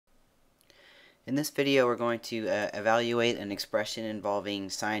In this video, we're going to evaluate an expression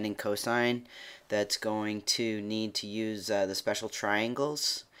involving sine and cosine that's going to need to use the special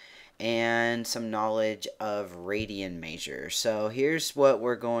triangles and some knowledge of radian measure. So here's what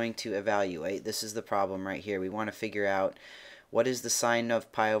we're going to evaluate. This is the problem right here. We want to figure out what is the sine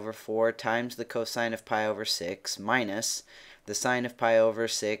of pi over 4 times the cosine of pi over 6 minus the sine of pi over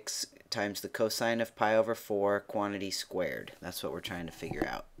 6 times the cosine of pi over 4 quantity squared. That's what we're trying to figure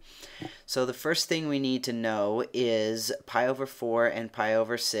out. So the first thing we need to know is pi over 4 and pi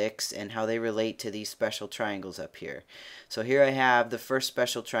over 6 and how they relate to these special triangles up here. So here I have the first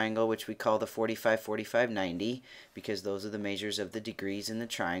special triangle, which we call the 45, 45, 90, because those are the measures of the degrees in the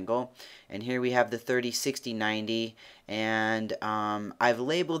triangle. And here we have the 30, 60, 90, and I've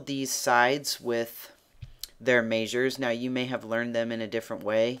labeled these sides with their measures. Now you may have learned them in a different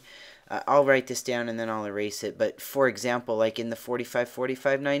way. I'll write this down and then I'll erase it. But for example, like in the 45,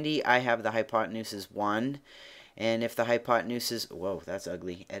 45, 90, I have the hypotenuse is 1. And if the hypotenuse is, whoa, that's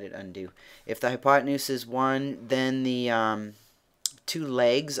ugly, edit undo. If the hypotenuse is 1, then the two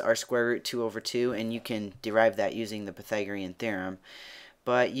legs are square root 2 over 2, and you can derive that using the Pythagorean theorem.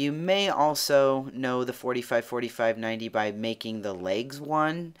 But you may also know the 45, 45, 90 by making the legs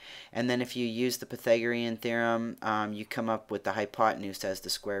 1. And then if you use the Pythagorean theorem, you come up with the hypotenuse as the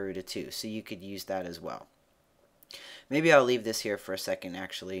square root of 2. So you could use that as well. Maybe I'll leave this here for a second,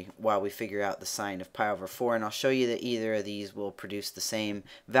 actually, while we figure out the sine of pi over 4. And I'll show you that either of these will produce the same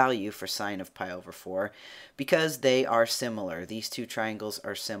value for sine of pi over 4 because they are similar. These two triangles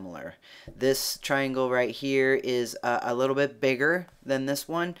are similar. This triangle right here is a little bit bigger than this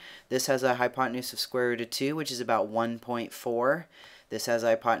one. This has a hypotenuse of square root of 2, which is about 1.4. This has a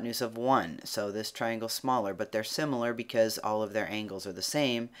hypotenuse of 1, so this triangle's smaller, but they're similar because all of their angles are the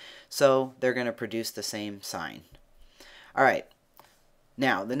same, so they're going to produce the same sine. Alright,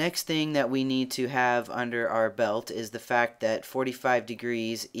 now the next thing that we need to have under our belt is the fact that 45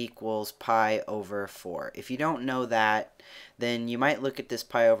 degrees equals pi over 4. If you don't know that, then you might look at this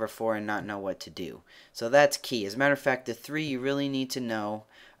pi over 4 and not know what to do. So that's key. As a matter of fact, the three you really need to know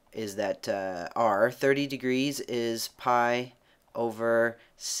is that are 30 degrees is pi over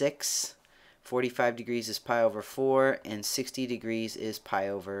 6, 45 degrees is pi over 4, and 60 degrees is pi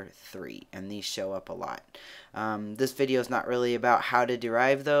over 3. And these show up a lot. This video is not really about how to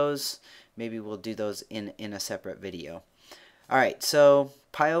derive those. Maybe we'll do those in a separate video. Alright, so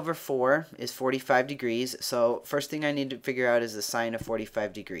pi over 4 is 45 degrees. So first thing I need to figure out is the sine of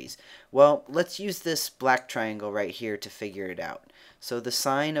 45 degrees. Well, let's use this black triangle right here to figure it out. So the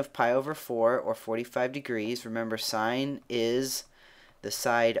sine of pi over 4, or 45 degrees, remember sine is the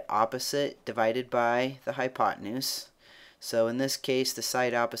side opposite divided by the hypotenuse. So in this case, the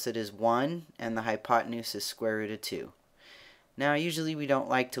side opposite is 1, and the hypotenuse is square root of 2. Now, usually we don't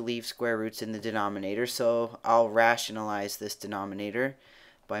like to leave square roots in the denominator, so I'll rationalize this denominator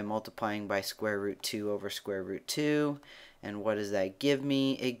by multiplying by square root 2 over square root 2. And what does that give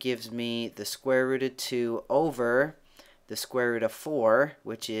me? It gives me the square root of 2 over the square root of 4,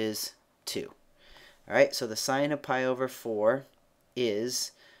 which is 2. Alright, so the sine of pi over 4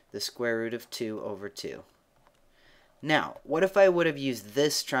 is the square root of 2 over 2. Now, what if I would have used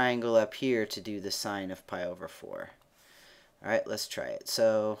this triangle up here to do the sine of pi over 4? Alright, let's try it.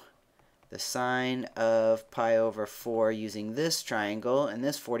 So, the sine of pi over 4 using this triangle, and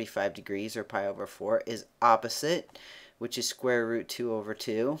this 45 degrees, or pi over 4, is opposite, which is square root 2 over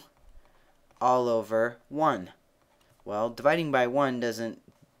 2, all over 1. Well, dividing by 1 doesn't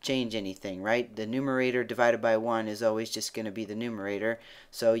change anything, right? The numerator divided by 1 is always just going to be the numerator,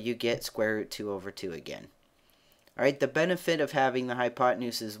 so you get square root 2 over 2 again. Alright, the benefit of having the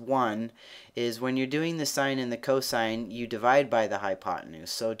hypotenuse is 1 is when you're doing the sine and the cosine, you divide by the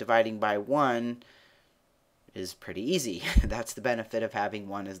hypotenuse. So dividing by 1 is pretty easy. That's the benefit of having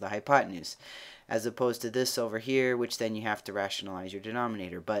 1 as the hypotenuse. As opposed to this over here, which then you have to rationalize your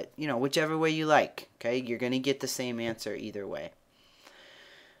denominator. But, you know, whichever way you like, okay? You're going to get the same answer either way.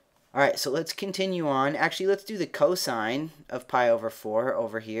 Alright, so let's continue on. Actually, let's do the cosine of pi over 4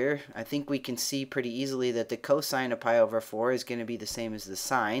 over here. I think we can see pretty easily that the cosine of pi over 4 is going to be the same as the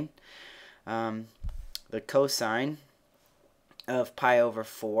sine. The cosine of pi over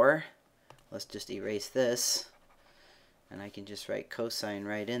 4, let's just erase this, and I can just write cosine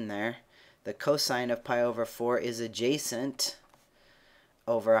right in there. The cosine of pi over 4 is adjacent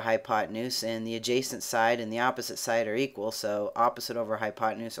over a hypotenuse, and the adjacent side and the opposite side are equal, so opposite over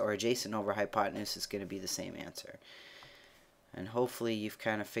hypotenuse or adjacent over hypotenuse is going to be the same answer. And hopefully you've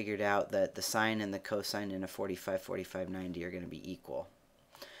kind of figured out that the sine and the cosine in a 45, 45, 90 are going to be equal.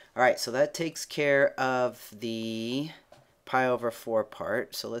 Alright, so that takes care of the pi over 4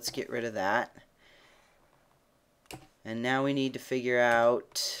 part, so let's get rid of that. And now we need to figure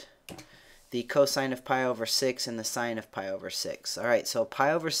out the cosine of pi over 6 and the sine of pi over 6. Alright, so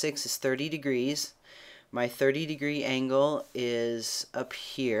pi over 6 is 30 degrees. My 30-degree angle is up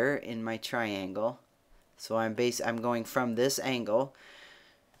here in my triangle. So I'm going from this angle.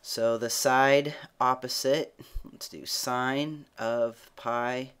 So the side opposite, let's do sine of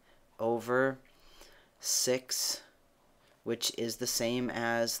pi over 6, which is the same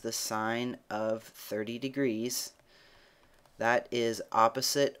as the sine of 30 degrees. That is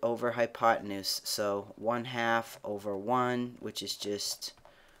opposite over hypotenuse, so 1/2 over 1, which is just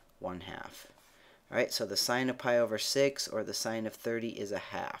 1/2. Alright, so the sine of pi over 6, or the sine of 30, is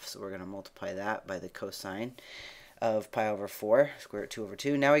 1/2. So we're going to multiply that by the cosine of pi over 4, square root 2 over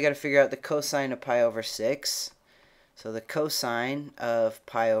 2. Now we got to figure out the cosine of pi over 6. So the cosine of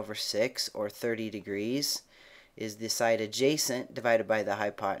pi over 6, or 30 degrees, is the side adjacent divided by the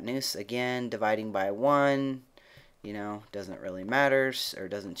hypotenuse. Again, dividing by 1, you know, doesn't really matter, or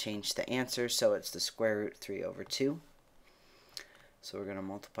doesn't change the answer, so it's the square root 3 over 2. So we're going to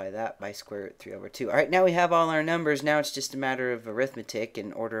multiply that by square root 3 over 2. Alright, now we have all our numbers. Now it's just a matter of arithmetic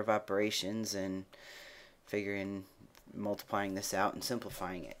and order of operations and multiplying this out and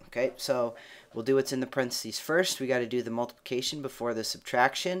simplifying it. Okay, so we'll do what's in the parentheses first. We got to do the multiplication before the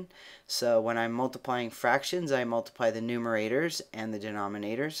subtraction. So when I'm multiplying fractions, I multiply the numerators and the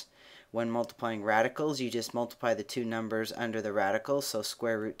denominators. When multiplying radicals, you just multiply the two numbers under the radical. So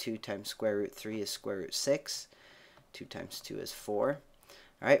square root 2 times square root 3 is square root 6. 2 times 2 is 4.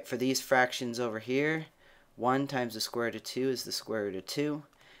 Alright, for these fractions over here, 1 times the square root of 2 is the square root of 2.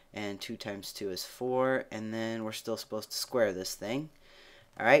 And 2 times 2 is 4. And then we're still supposed to square this thing.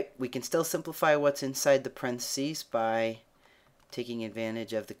 Alright, we can still simplify what's inside the parentheses by taking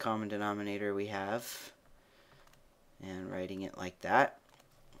advantage of the common denominator we have and writing it like that.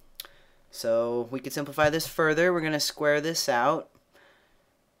 So we could simplify this further. We're going to square this out.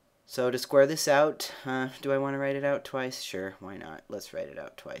 So to square this out, do I want to write it out twice? Sure, why not? Let's write it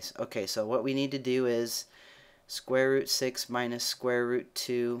out twice. Okay, so what we need to do is square root 6 minus square root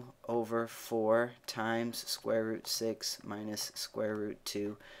 2 over 4 times square root 6 minus square root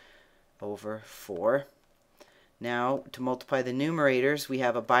 2 over 4. Now, to multiply the numerators, we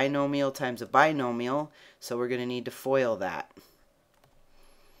have a binomial times a binomial, so we're going to need to FOIL that.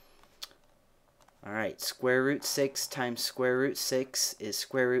 Alright, square root 6 times square root 6 is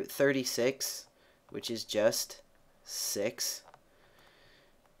square root 36, which is just 6.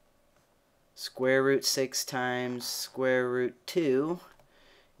 Square root 6 times square root 2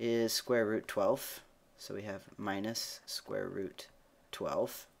 is square root 12, so we have minus square root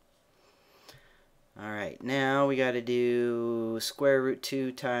 12. Alright, now we got to do square root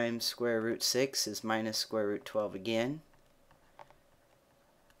 2 times square root 6 is minus square root 12 again.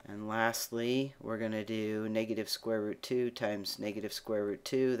 And lastly, we're going to do negative square root 2 times negative square root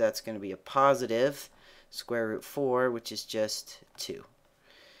 2. That's going to be a positive square root 4, which is just 2.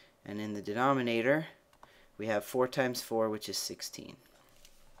 And in the denominator, we have 4 times 4, which is 16.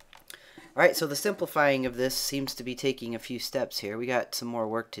 Alright, so the simplifying of this seems to be taking a few steps here. We got some more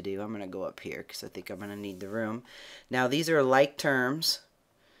work to do. I'm going to go up here because I think I'm going to need the room. Now, these are like terms.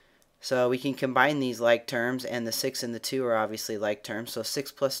 So we can combine these like terms, and the 6 and the 2 are obviously like terms. So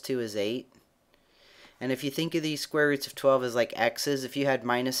 6 plus 2 is 8. And if you think of these square roots of 12 as like x's, if you had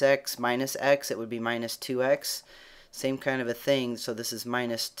minus x, it would be minus 2x. Same kind of a thing. So this is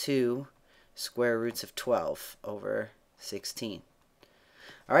minus 2 square roots of 12 over 16.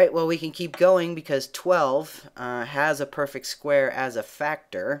 Alright, well, we can keep going because 12 has a perfect square as a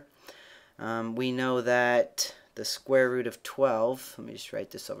factor. We know that the square root of 12, let me just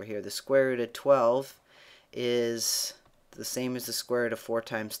write this over here, the square root of 12 is the same as the square root of 4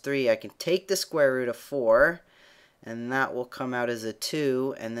 times 3. I can take the square root of 4, and that will come out as a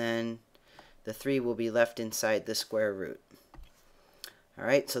 2, and then the 3 will be left inside the square root.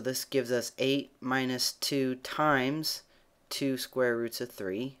 Alright, so this gives us 8 minus 2 times 2 square roots of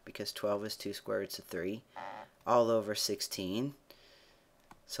 3, because 12 is 2 square roots of 3, all over 16.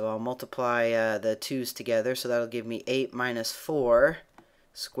 So I'll multiply the 2's together, so that'll give me 8 minus 4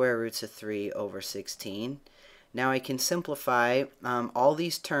 square roots of 3 over 16. Now I can simplify all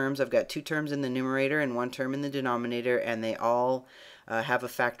these terms. I've got 2 terms in the numerator and 1 term in the denominator, and they all have a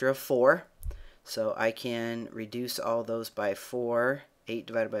factor of 4. So I can reduce all those by 4. 8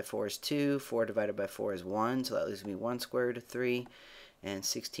 divided by 4 is 2. 4 divided by 4 is 1, so that leaves me 1 square root of 3. And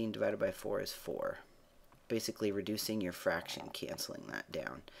 16 divided by 4 is 4. Basically reducing your fraction, canceling that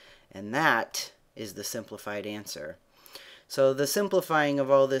down. And that is the simplified answer. So the simplifying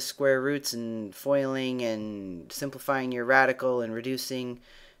of all this square roots and foiling and simplifying your radical and reducing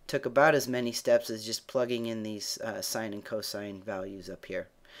took about as many steps as just plugging in these sine and cosine values up here.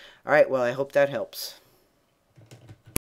 Alright, well, I hope that helps.